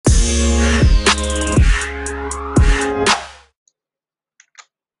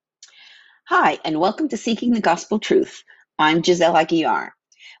Hi, and welcome to Seeking the Gospel Truth. I'm Giselle Aguiar.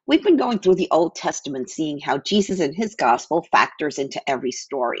 We've been going through the Old Testament, seeing how Jesus and his gospel factors into every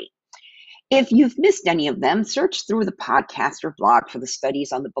story. If you've missed any of them, search through the podcast or blog for the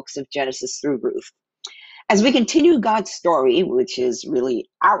studies on the books of Genesis through Ruth. As we continue God's story, which is really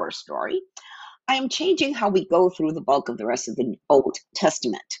our story, I am changing how we go through the bulk of the rest of the Old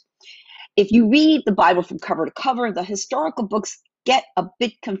Testament. If you read the Bible from cover to cover, the historical books get a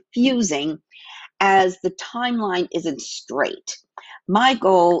bit confusing as the timeline isn't straight. My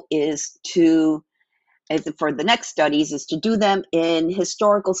goal is for the next studies, is to do them in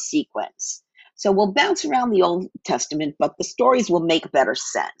historical sequence. So we'll bounce around the Old Testament, but the stories will make better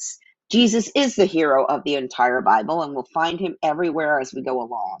sense. Jesus is the hero of the entire Bible, and we'll find him everywhere as we go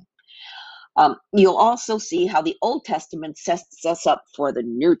along. You'll also see how the Old Testament sets us up for the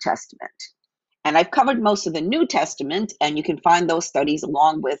New Testament. And I've covered most of the New Testament, and you can find those studies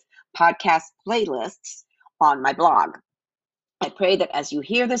along with podcast playlists on my blog. I pray that as you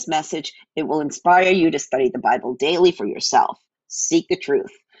hear this message, it will inspire you to study the Bible daily for yourself. Seek the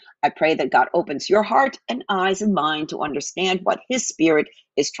truth. I pray that God opens your heart and eyes and mind to understand what His Spirit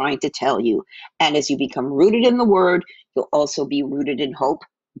is trying to tell you. And as you become rooted in the Word, you'll also be rooted in hope,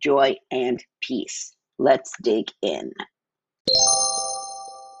 joy, and peace. Let's dig in.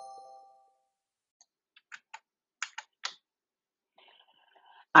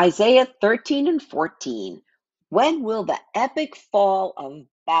 Isaiah 13 and 14. When will the epic fall of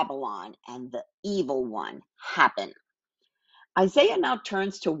Babylon and the evil one happen? Isaiah now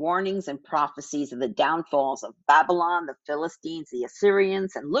turns to warnings and prophecies of the downfalls of Babylon, the Philistines, the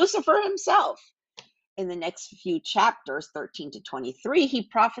Assyrians, and Lucifer himself. In the next few chapters, 13 to 23, he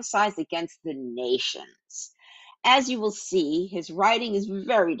prophesies against the nations. As you will see, his writing is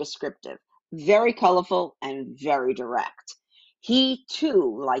very descriptive, very colorful, and very direct. He,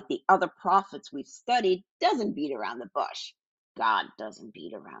 too, like the other prophets we've studied, doesn't beat around the bush. God doesn't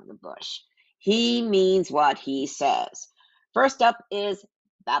beat around the bush. He means what he says. First up is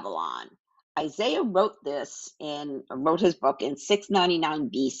Babylon. Isaiah wrote his book in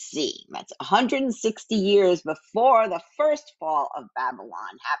 699 BC. That's 160 years before the first fall of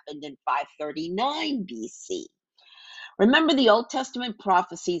Babylon happened in 539 BC. Remember, the Old Testament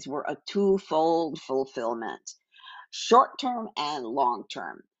prophecies were a twofold fulfillment, short term and long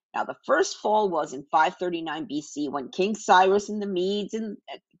term. Now, the first fall was in 539 BC when King Cyrus and the Medes and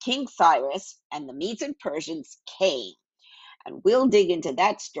Persians came. And we'll dig into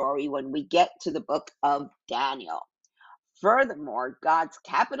that story when we get to the book of Daniel. Furthermore, God's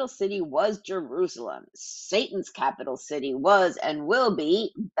capital city was Jerusalem. Satan's capital city was and will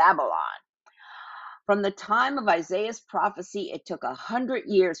be Babylon. From the time of Isaiah's prophecy, it took 100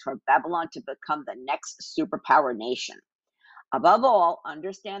 years for Babylon to become the next superpower nation. Above all,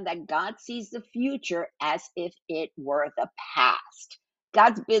 understand that God sees the future as if it were the past.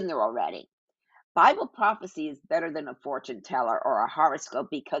 God's been there already. Bible prophecy is better than a fortune teller or a horoscope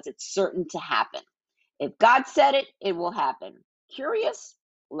because it's certain to happen. If God said it, it will happen. Curious?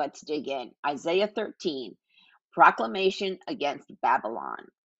 Let's dig in. Isaiah 13, proclamation against Babylon.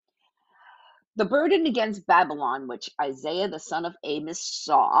 The burden against Babylon, which Isaiah the son of Amos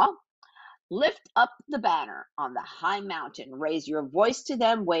saw. Lift up the banner on the high mountain. Raise your voice to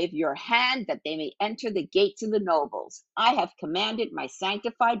them. Wave your hand that they may enter the gates of the nobles. I have commanded my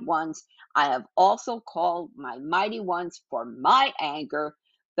sanctified ones. I have also called my mighty ones for my anger,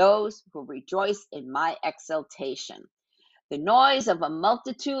 those who rejoice in my exaltation. The noise of a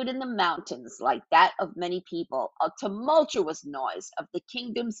multitude in the mountains, like that of many people, a tumultuous noise of the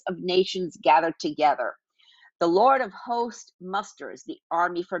kingdoms of nations gathered together. The Lord of hosts musters the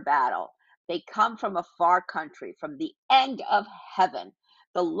army for battle. They come from a far country, from the end of heaven.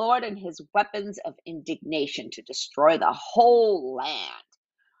 The Lord and his weapons of indignation to destroy the whole land.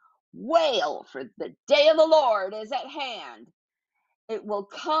 Wail, for the day of the Lord is at hand. It will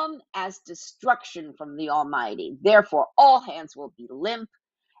come as destruction from the Almighty. Therefore, all hands will be limp,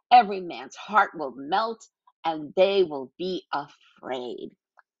 every man's heart will melt, and they will be afraid.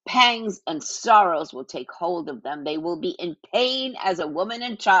 Pangs and sorrows will take hold of them. They will be in pain as a woman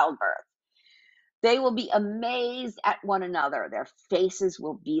in childbirth. They will be amazed at one another. Their faces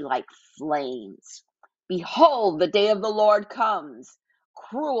will be like flames. Behold, the day of the Lord comes,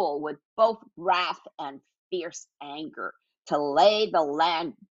 cruel with both wrath and fierce anger, to lay the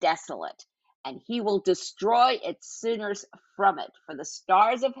land desolate, and he will destroy its sinners from it. For the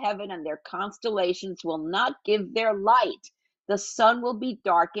stars of heaven and their constellations will not give their light. The sun will be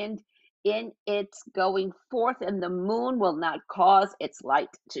darkened in its going forth, and the moon will not cause its light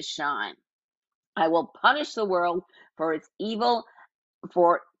to shine. I will punish the world for its evil,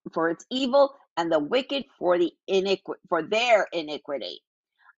 for for its evil, and the wicked for their iniquity.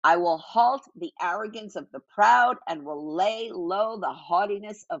 I will halt the arrogance of the proud and will lay low the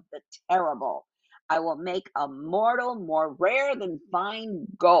haughtiness of the terrible. I will make a mortal more rare than fine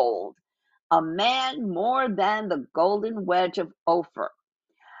gold, a man more than the golden wedge of Ophir.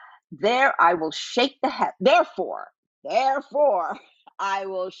 There I will shake therefore, I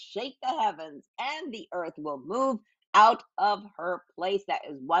will shake the heavens, and the earth will move out of her place. That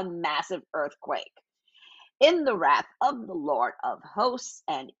is one massive earthquake. In the wrath of the Lord of hosts,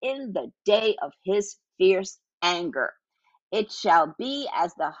 and in the day of his fierce anger. It shall be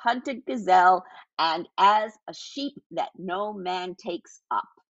as the hunted gazelle, and as a sheep that no man takes up.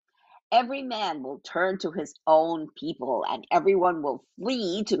 Every man will turn to his own people, and everyone will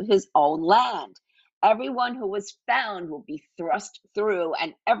flee to his own land. Everyone who was found will be thrust through,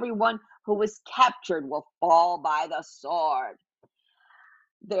 and everyone who was captured will fall by the sword.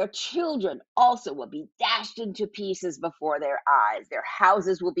 Their children also will be dashed into pieces before their eyes. Their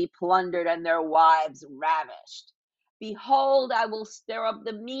houses will be plundered, and their wives ravished. Behold, I will stir up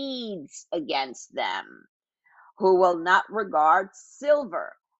the Medes against them, who will not regard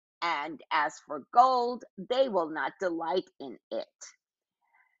silver, and as for gold, they will not delight in it.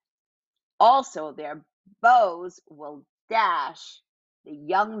 Also, their bows will dash the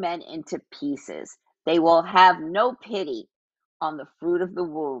young men into pieces. They will have no pity on the fruit of the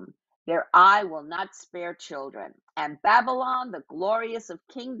womb. Their eye will not spare children. And Babylon, the glorious of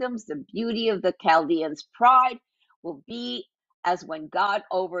kingdoms, the beauty of the Chaldeans' pride, will be as when God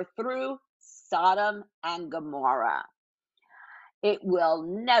overthrew Sodom and Gomorrah. It will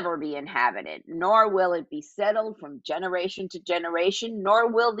never be inhabited, nor will it be settled from generation to generation,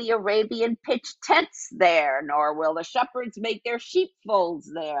 nor will the Arabian pitch tents there, nor will the shepherds make their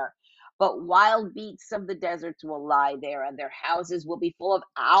sheepfolds there. But wild beasts of the deserts will lie there, and their houses will be full of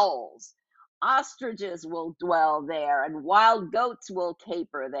owls. Ostriches will dwell there, and wild goats will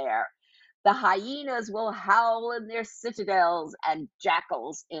caper there. The hyenas will howl in their citadels, and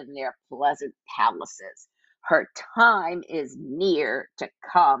jackals in their pleasant palaces. Her time is near to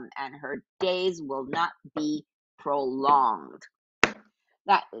come, and her days will not be prolonged.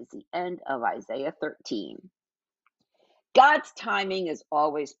 That is the end of Isaiah 13. God's timing is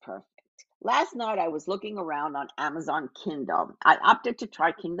always perfect. Last night I was looking around on Amazon Kindle. I opted to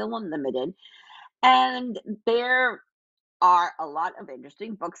try Kindle Unlimited, and there are a lot of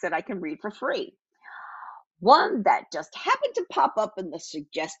interesting books that I can read for free. One that just happened to pop up in the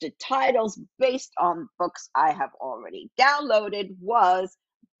suggested titles based on books I have already downloaded was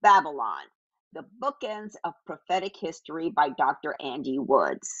Babylon, The Bookends of Prophetic History by Dr. Andy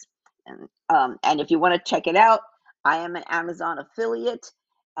Woods. And if you want to check it out, I am an Amazon affiliate,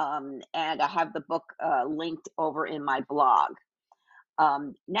 and I have the book linked over in my blog.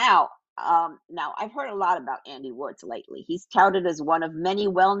 Now, I've heard a lot about Andy Woods lately. He's touted as one of many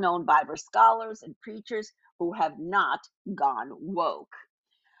well-known Bible scholars and preachers who have not gone woke.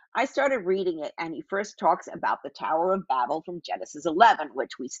 I started reading it, and he first talks about the Tower of Babel from Genesis 11,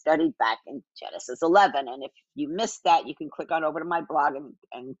 which we studied back in Genesis 11. And if you missed that, you can click on over to my blog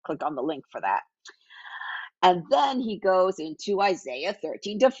and click on the link for that. And then he goes into Isaiah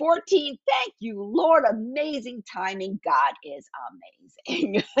 13 to 14. Thank you, Lord. Amazing timing. God is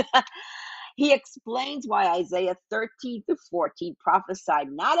amazing. He explains why Isaiah 13 to 14 prophesied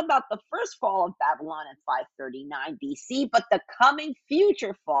not about the first fall of Babylon in 539 BC, but the coming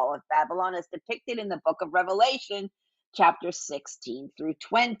future fall of Babylon as depicted in the book of Revelation, chapter 16 through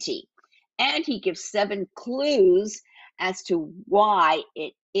 20. And he gives 7 clues as to why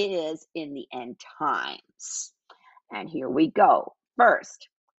it is in the end times. And here we go. First,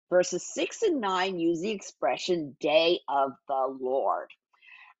 verses 6 and 9 use the expression day of the Lord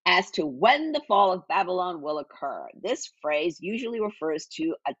as to when the fall of Babylon will occur. This phrase usually refers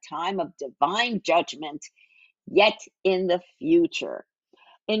to a time of divine judgment yet in the future.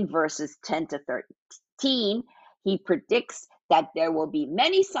 In verses 10 to 13, he predicts that there will be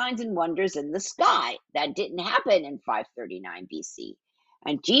many signs and wonders in the sky. That didn't happen in 539 BC.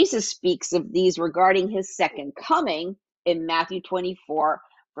 And Jesus speaks of these regarding his second coming in Matthew 24,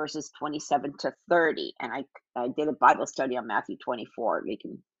 verses 27 to 30. And I did a Bible study on Matthew 24. We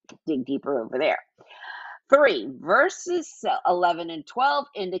can dig deeper over there. 3, verses 11 and 12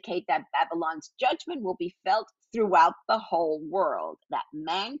 indicate that Babylon's judgment will be felt throughout the whole world, that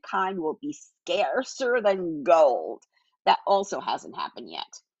mankind will be scarcer than gold. That also hasn't happened yet.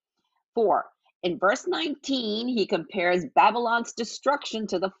 4, in verse 19, he compares Babylon's destruction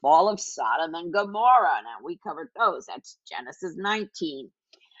to the fall of Sodom and Gomorrah. Now, we covered those. That's Genesis 19.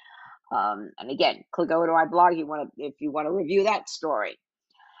 And again, click over to my blog if you want to review that story.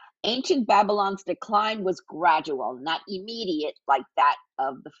 Ancient Babylon's decline was gradual, not immediate like that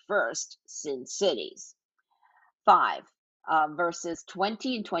of the first sin cities. 5, verses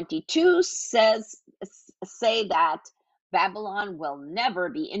 20 and 22 say that Babylon will never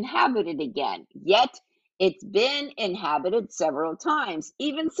be inhabited again. Yet it's been inhabited several times.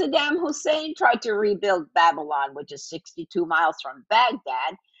 Even Saddam Hussein tried to rebuild Babylon, which is 62 miles from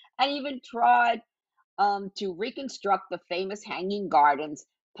Baghdad, and even tried to reconstruct the famous Hanging Gardens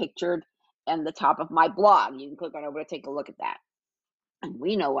pictured on the top of my blog. You can click on over to take a look at that. And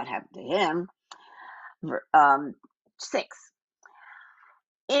we know what happened to him. 6.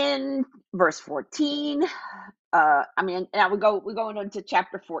 In verse 14, now we're going into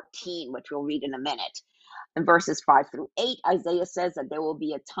chapter 14, which we'll read in a minute. In verses 5 through 8, Isaiah says that there will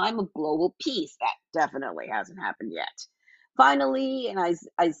be a time of global peace. That definitely hasn't happened yet. Finally, in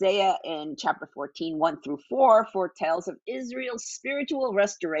Isaiah in chapter 14, 1 through 4, foretells of Israel's spiritual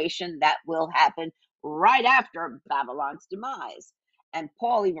restoration that will happen right after Babylon's demise. And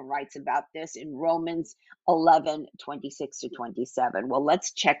Paul even writes about this in Romans 11, 26 to 27. Well,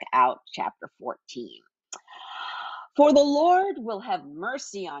 let's check out chapter 14. For the Lord will have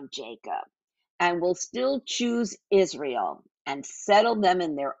mercy on Jacob and will still choose Israel and settle them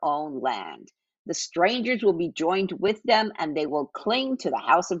in their own land. The strangers will be joined with them, and they will cling to the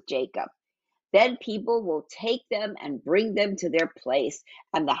house of Jacob. Then people will take them and bring them to their place,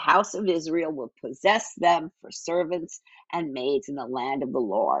 and the house of Israel will possess them for servants and maids in the land of the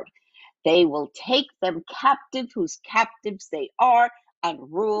Lord. They will take them captive, whose captives they are, and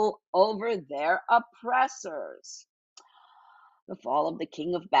rule over their oppressors. The fall of the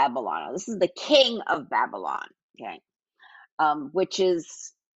king of Babylon. Now, this is the king of Babylon, okay, which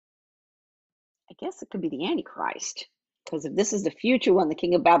is, I guess it could be the Antichrist, because if this is the future one, the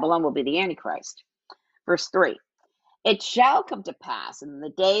king of Babylon will be the Antichrist. Verse 3. It shall come to pass in the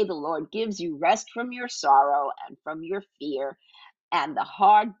day the Lord gives you rest from your sorrow and from your fear and the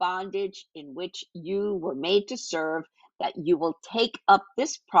hard bondage in which you were made to serve, that you will take up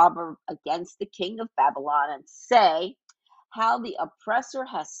this proverb against the king of Babylon and say, how the oppressor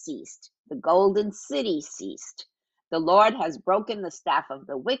has ceased, the golden city ceased. The Lord has broken the staff of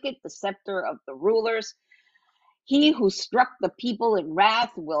the wicked, the scepter of the rulers. He who struck the people in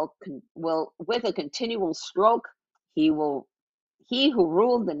wrath will with a continual stroke. He who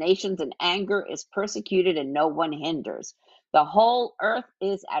ruled the nations in anger is persecuted, and no one hinders. The whole earth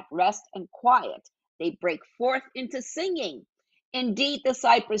is at rest and quiet. They break forth into singing. Indeed, the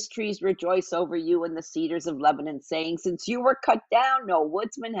cypress trees rejoice over you, and the cedars of Lebanon, saying, since you were cut down, no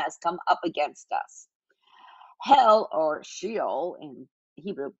woodsman has come up against us. Hell, or Sheol in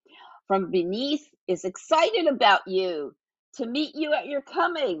Hebrew, from beneath is excited about you to meet you at your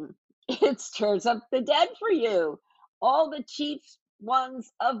coming. It stirs up the dead for you. All the chief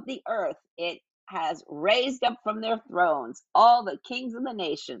ones of the earth it has raised up from their thrones, all the kings of the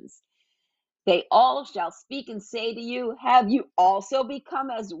nations. They all shall speak and say to you, have you also become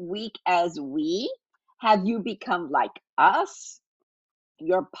as weak as we? Have you become like us?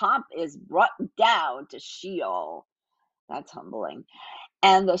 Your pomp is brought down to Sheol. That's humbling.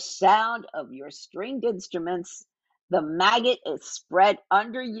 And the sound of your stringed instruments, the maggot is spread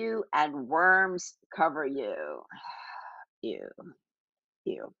under you, and worms cover you.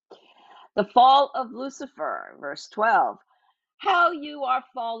 You. The fall of Lucifer, verse 12. How you are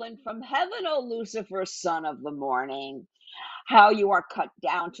fallen from heaven, O Lucifer, son of the morning. How you are cut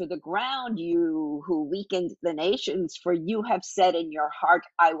down to the ground, you who weakened the nations, for you have said in your heart,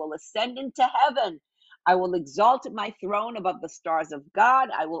 I will ascend into heaven. I will exalt my throne above the stars of God.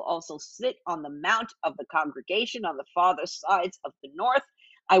 I will also sit on the mount of the congregation on the farther sides of the north.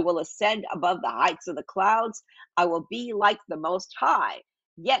 I will ascend above the heights of the clouds. I will be like the Most High.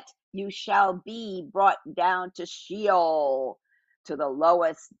 Yet you shall be brought down to Sheol, to the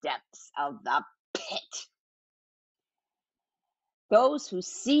lowest depths of the pit. Those who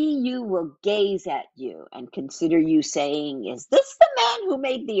see you will gaze at you and consider you, saying, is this the man who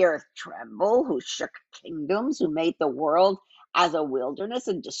made the earth tremble, who shook kingdoms, who made the world as a wilderness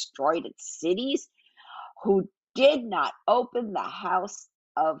and destroyed its cities, who did not open the house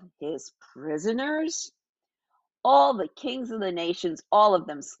of his prisoners? All the kings of the nations, all of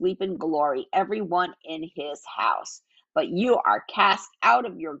them sleep in glory, everyone in his house. But you are cast out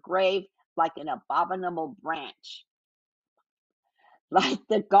of your grave like an abominable branch, like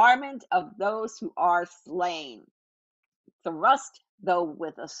the garment of those who are slain, thrust though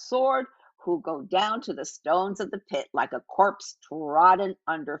with a sword, who go down to the stones of the pit like a corpse trodden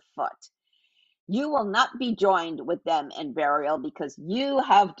underfoot. You will not be joined with them in burial, because you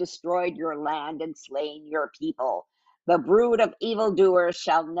have destroyed your land and slain your people. The brood of evildoers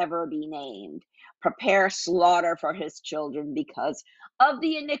shall never be named. Prepare slaughter for his children because of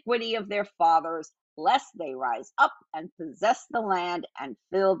the iniquity of their fathers, lest they rise up and possess the land and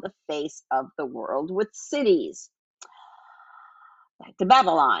fill the face of the world with cities. Back to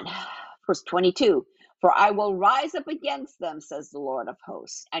Babylon, verse 22. For I will rise up against them, says the Lord of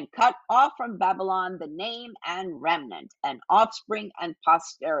hosts, and cut off from Babylon the name and remnant, and offspring and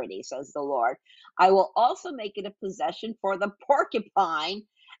posterity, says the Lord. I will also make it a possession for the porcupine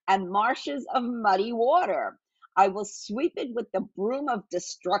and marshes of muddy water. I will sweep it with the broom of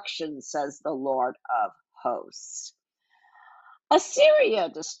destruction, says the Lord of hosts. Assyria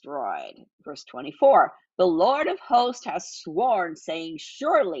destroyed. Verse 24. The Lord of hosts has sworn, saying,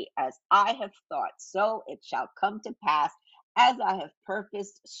 surely as I have thought, so it shall come to pass, as I have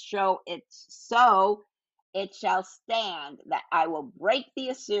purposed, so it shall stand, that I will break the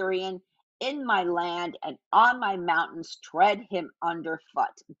Assyrian in my land, and on my mountains tread him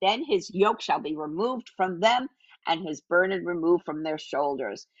underfoot. Then his yoke shall be removed from them, and his burden removed from their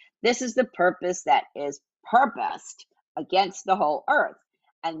shoulders. This is the purpose that is purposed against the whole earth.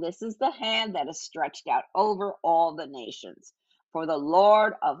 And this is the hand that is stretched out over all the nations. For the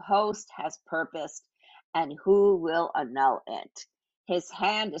Lord of hosts has purposed, and who will annul it? His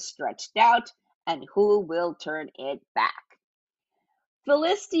hand is stretched out, and who will turn it back?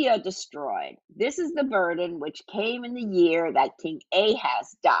 Philistia destroyed. This is the burden which came in the year that King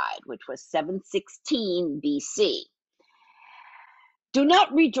Ahaz died, which was 716 BC. Do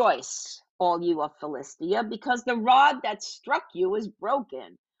not rejoice, all you of Philistia, because the rod that struck you is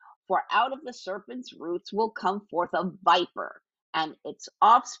broken. For out of the serpent's roots will come forth a viper, and its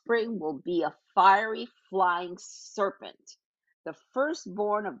offspring will be a fiery flying serpent. The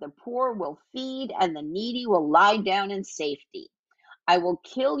firstborn of the poor will feed, and the needy will lie down in safety. I will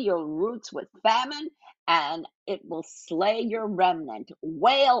kill your roots with famine, and it will slay your remnant.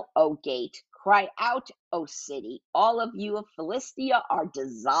 Wail, O gate, cry out, O city. All of you of Philistia are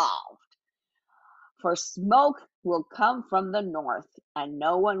dissolved. For smoke will come from the north, and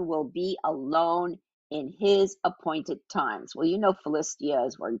no one will be alone in his appointed times. Well, you know Philistia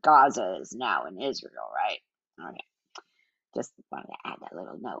is where Gaza is now in Israel, right? Okay, just wanted to add that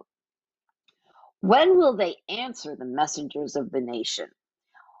little note. When will they answer the messengers of the nation?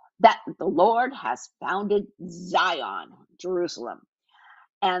 That the Lord has founded Zion, Jerusalem,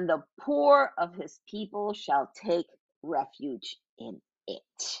 and the poor of his people shall take refuge in it.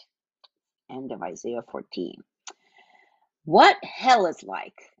 End of Isaiah 14. What hell is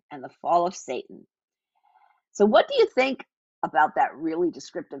like and the fall of Satan. So what do you think about that really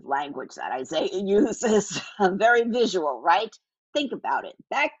descriptive language that Isaiah uses? Very visual, right? Think about it.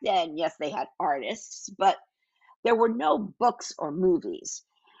 Back then, yes, they had artists, but there were no books or movies,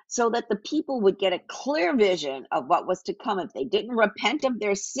 so that the people would get a clear vision of what was to come. If they didn't repent of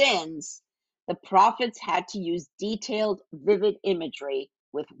their sins, the prophets had to use detailed, vivid imagery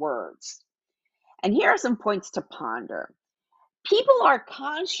with words. And here are some points to ponder. People are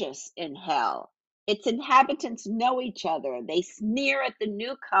conscious in hell. Its inhabitants know each other. They sneer at the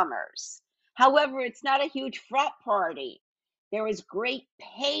newcomers. However, it's not a huge frat party. There is great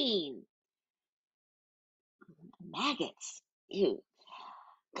pain. Maggots. Ew.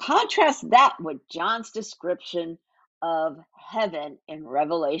 Contrast that with John's description of heaven in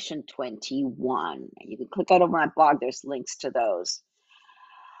Revelation 21. You can click out over my blog, there's links to those.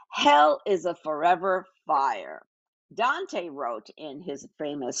 Hell is a forever fire. Dante wrote in his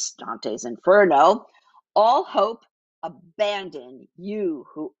famous Dante's Inferno, all hope abandon, you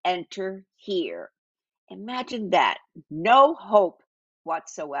who enter here. Imagine that, no hope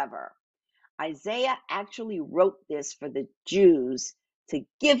whatsoever. Isaiah actually wrote this for the Jews to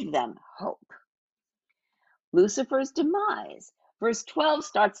give them hope. Lucifer's demise. Verse 12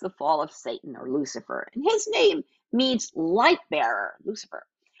 starts the fall of Satan, or Lucifer, and his name means light bearer, Lucifer.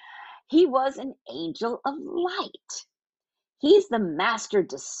 He was an angel of light. He's the master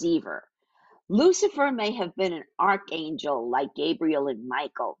deceiver. Lucifer may have been an archangel like Gabriel and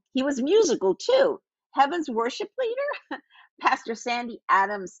Michael. He was musical too. Heaven's worship leader? Pastor Sandy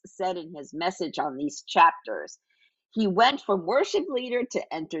Adams said in his message on these chapters, he went from worship leader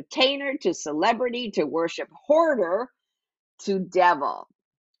to entertainer to celebrity to worship hoarder to devil.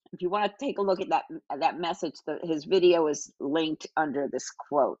 If you want to take a look at that message, his video is linked under this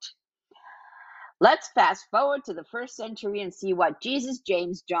quote. Let's fast forward to the first century and see what Jesus,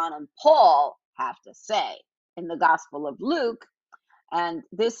 James, John, and Paul have to say. In the Gospel of Luke, and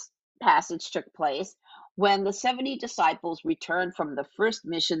this passage took place when the 70 disciples returned from the first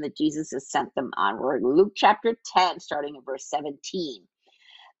mission that Jesus has sent them on. We're in Luke chapter 10, starting in verse 17.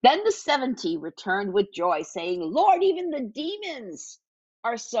 Then the 70 returned with joy, saying, Lord, even the demons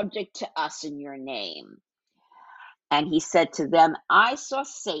are subject to us in your name. And he said to them, I saw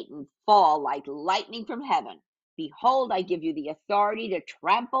Satan fall like lightning from heaven. Behold, I give you the authority to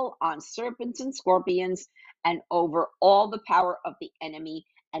trample on serpents and scorpions and over all the power of the enemy,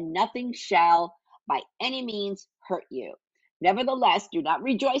 and nothing shall by any means hurt you. Nevertheless, do not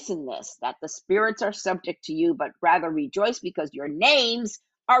rejoice in this, that the spirits are subject to you, but rather rejoice because your names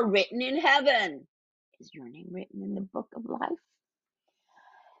are written in heaven. Is your name written in the book of life?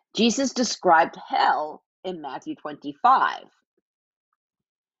 Jesus described hell in Matthew 25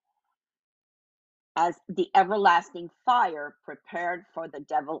 as the everlasting fire prepared for the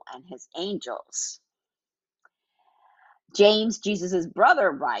devil and his angels. James, Jesus' brother,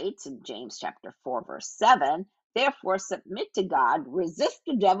 writes in James chapter 4, verse 7, therefore submit to God, resist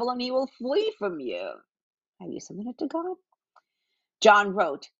the devil, and he will flee from you. Have you submitted to God? John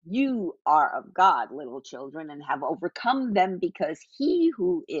wrote, you are of God, little children, and have overcome them, because he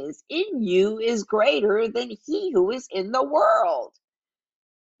who is in you is greater than he who is in the world.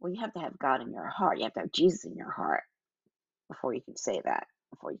 Well, you have to have God in your heart. You have to have Jesus in your heart before you can say that,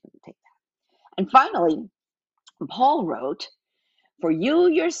 before you can take that. And finally, Paul wrote, for you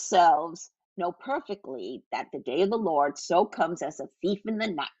yourselves know perfectly that the day of the Lord so comes as a thief in the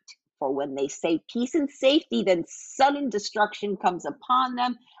night. For when they say peace and safety, then sudden destruction comes upon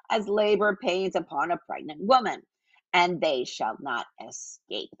them as labor pains upon a pregnant woman, and they shall not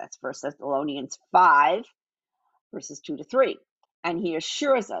escape. That's 1 Thessalonians 5, verses 2-3. And he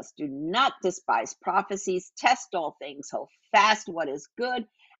assures us, do not despise prophecies, test all things, hold fast what is good,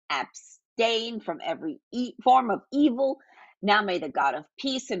 abstain from every form of evil. Now may the God of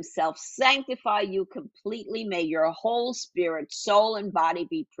peace himself sanctify you completely. May your whole spirit, soul, and body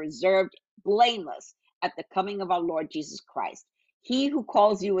be preserved blameless at the coming of our Lord Jesus Christ. He who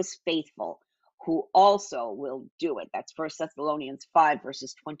calls you is faithful, who also will do it. That's 1 Thessalonians 5,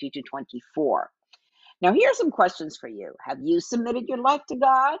 verses 20-24. Now, here are some questions for you. Have you submitted your life to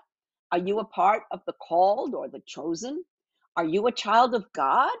God? Are you a part of the called or the chosen? Are you a child of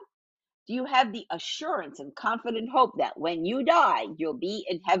God? Do you have the assurance and confident hope that when you die, you'll be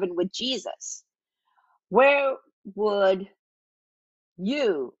in heaven with Jesus? Where would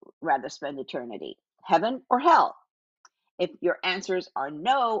you rather spend eternity, heaven or hell? If your answers are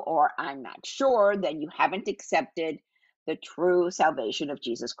no or I'm not sure, then you haven't accepted the true salvation of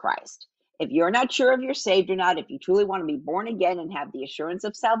Jesus Christ. If you're not sure if you're saved or not, if you truly want to be born again and have the assurance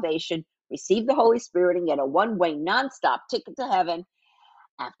of salvation, receive the Holy Spirit and get a one-way, nonstop ticket to heaven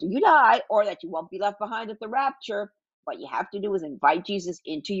after you die, or that you won't be left behind at the rapture, what you have to do is invite Jesus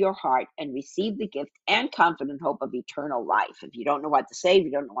into your heart and receive the gift and confident hope of eternal life. If you don't know what to say, if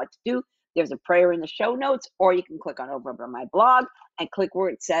you don't know what to do, there's a prayer in the show notes, or you can click on over my blog and click where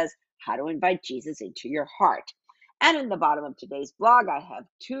it says how to invite Jesus into your heart. And in the bottom of today's blog, I have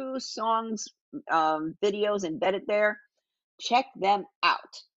 2 songs, videos embedded there. Check them out.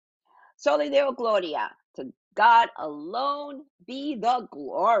 Soli Deo Gloria. To God alone be the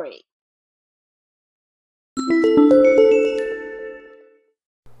glory.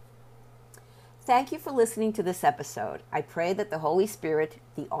 Thank you for listening to this episode. I pray that the Holy Spirit,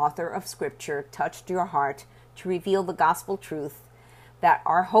 the author of Scripture, touched your heart to reveal the gospel truth that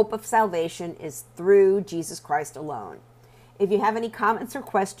our hope of salvation is through Jesus Christ alone. If you have any comments or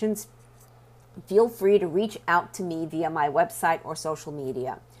questions, feel free to reach out to me via my website or social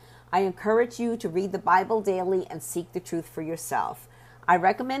media. I encourage you to read the Bible daily and seek the truth for yourself. I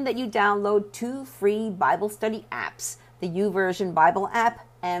recommend that you download 2 free Bible study apps, the YouVersion Bible app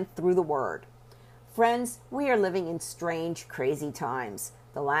and Through the Word. Friends, we are living in strange, crazy times,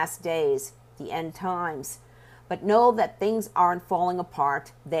 the last days, the end times. But know that things aren't falling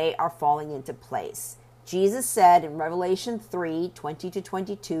apart, they are falling into place. Jesus said in Revelation 3,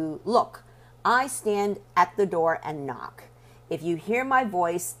 20-22, look, I stand at the door and knock. If you hear my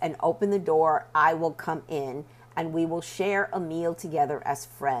voice and open the door, I will come in, and we will share a meal together as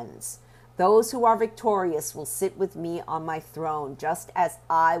friends. Those who are victorious will sit with me on my throne, just as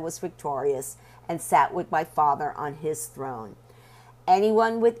I was victorious and sat with my Father on his throne.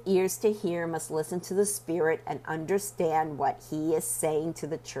 Anyone with ears to hear must listen to the Spirit and understand what he is saying to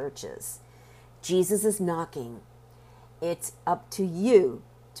the churches. Jesus is knocking. It's up to you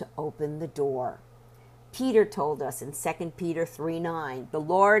to open the door. Peter told us in 2 Peter 3:9, the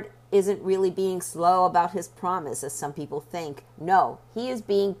Lord isn't really being slow about his promise, as some people think. No, he is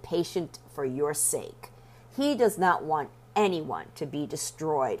being patient for your sake. He does not want anyone to be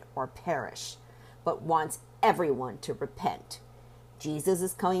destroyed or perish, but wants everyone to repent. Jesus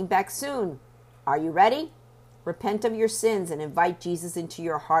is coming back soon. Are you ready? Repent of your sins and invite Jesus into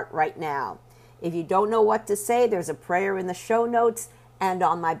your heart right now. If you don't know what to say, there's a prayer in the show notes and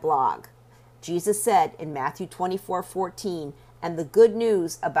on my blog. Jesus said in Matthew 24:14, and the good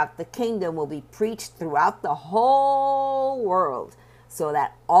news about the kingdom will be preached throughout the whole world, so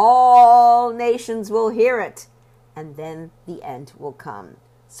that all nations will hear it, and then the end will come.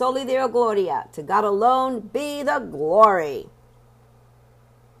 Soli Deo Gloria, to God alone be the glory.